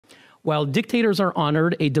While dictators are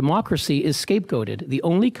honored, a democracy is scapegoated. The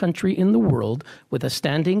only country in the world with a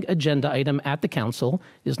standing agenda item at the Council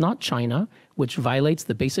is not China, which violates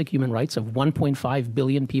the basic human rights of 1.5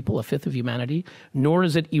 billion people, a fifth of humanity, nor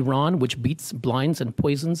is it Iran, which beats, blinds, and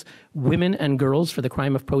poisons women and girls for the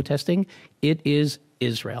crime of protesting. It is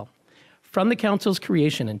Israel. From the Council's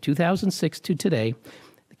creation in 2006 to today,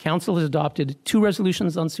 the Council has adopted 2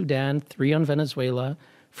 resolutions on Sudan, 3 on Venezuela,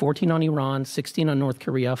 14 on Iran, 16 on North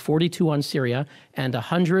Korea, 42 on Syria, and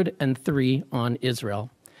 103 on Israel.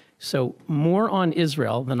 So more on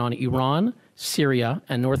Israel than on Iran, Syria,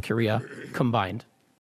 and North Korea combined.